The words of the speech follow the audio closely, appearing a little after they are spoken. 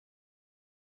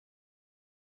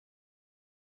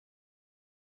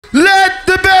Let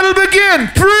the battle begin.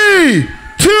 3,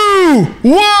 2,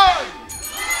 1.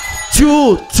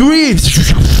 2, 3.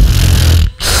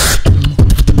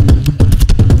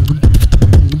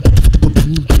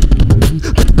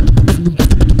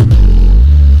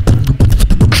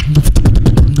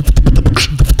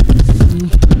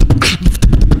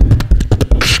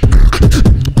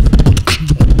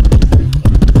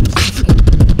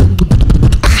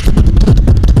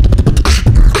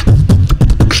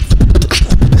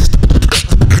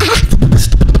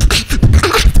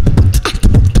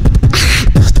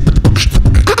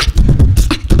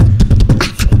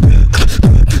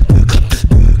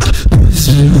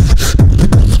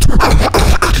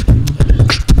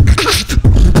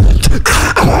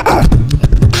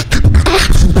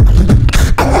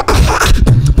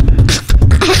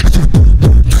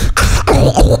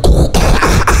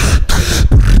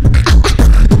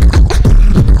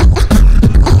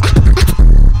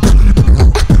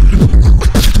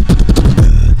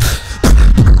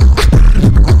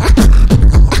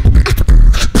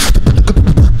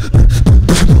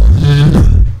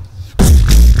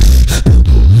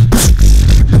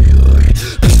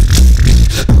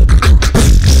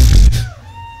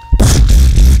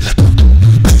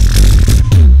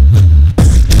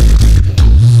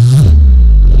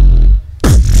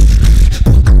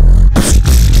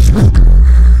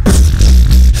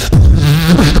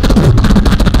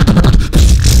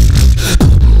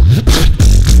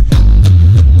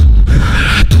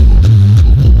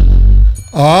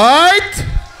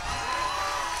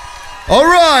 All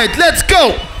right, let's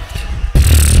go.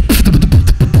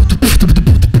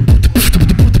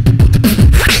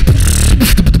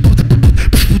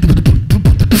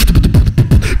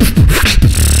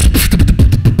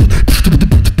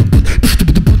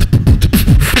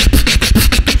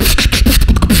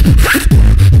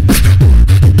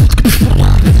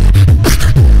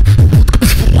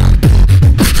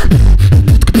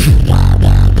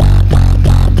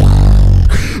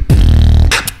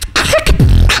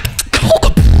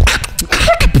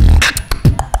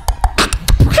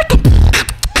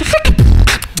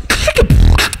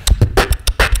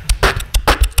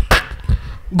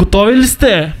 Готови ли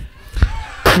сте?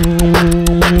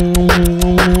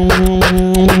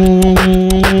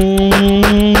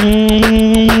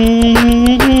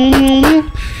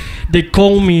 They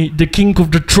call me the king of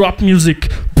the trap music.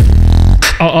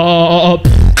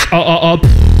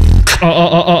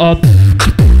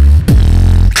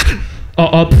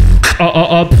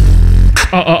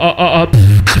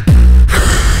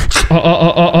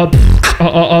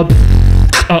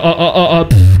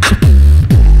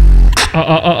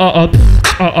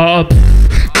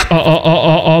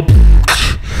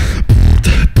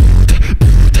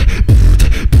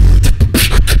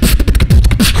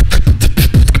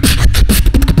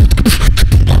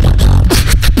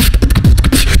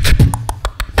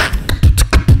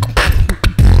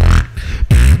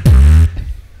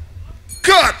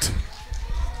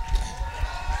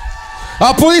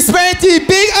 Applaudissementi,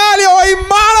 Big Alio e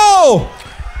Mano!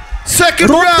 Second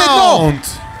round!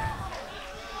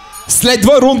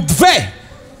 Следва рунд 2!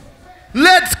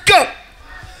 Let's go!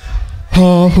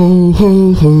 Ho ho ho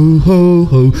ho ho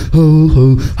ho ho ho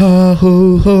ha ho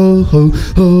ho ho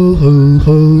ho ho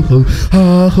ho ho ha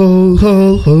ho ho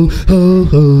ho ho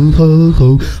ho ho ho.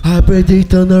 I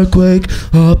predict an earthquake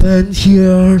up in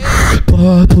here.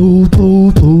 Pa poo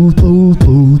poo poo poo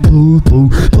poo poo poo.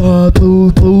 Pa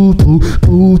poo poo poo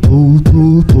poo poo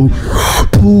poo poo.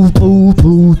 Poo poo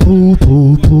poo poo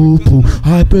poo poo poo.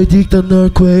 I predict an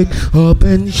earthquake up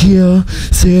in here.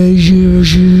 Say je.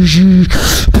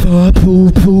 Pa poo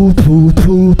poo poo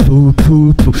poo poo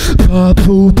poo poo. Pa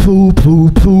poo poo poo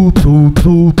poo poo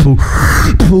poo poo.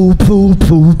 Poo poo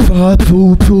poo pa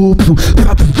poo poo poo.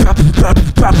 Pa poo pa poo pa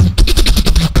poo pa poo.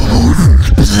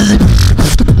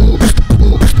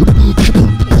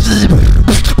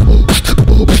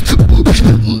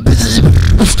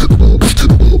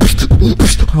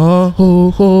 Ha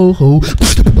ho ho ho.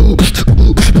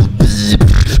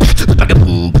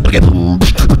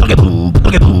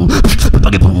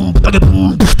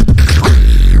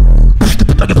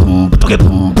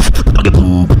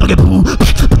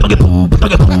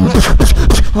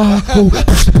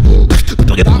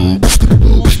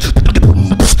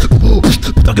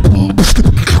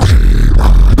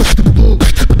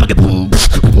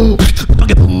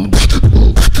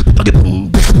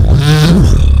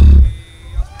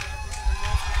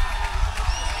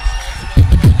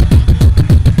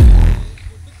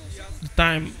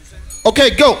 Time.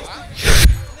 Okay, go.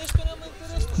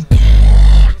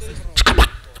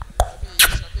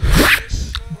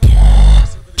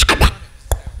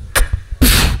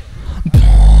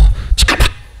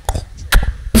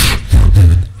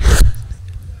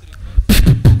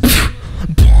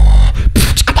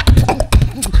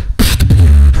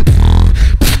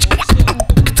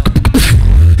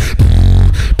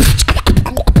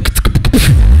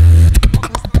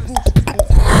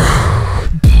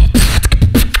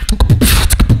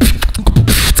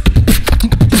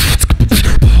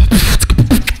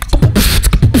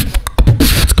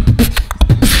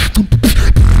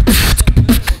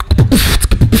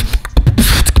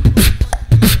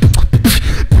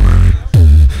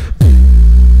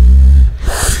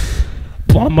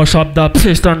 mash up the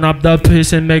place, turn up the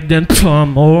pace and make them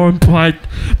come more bright.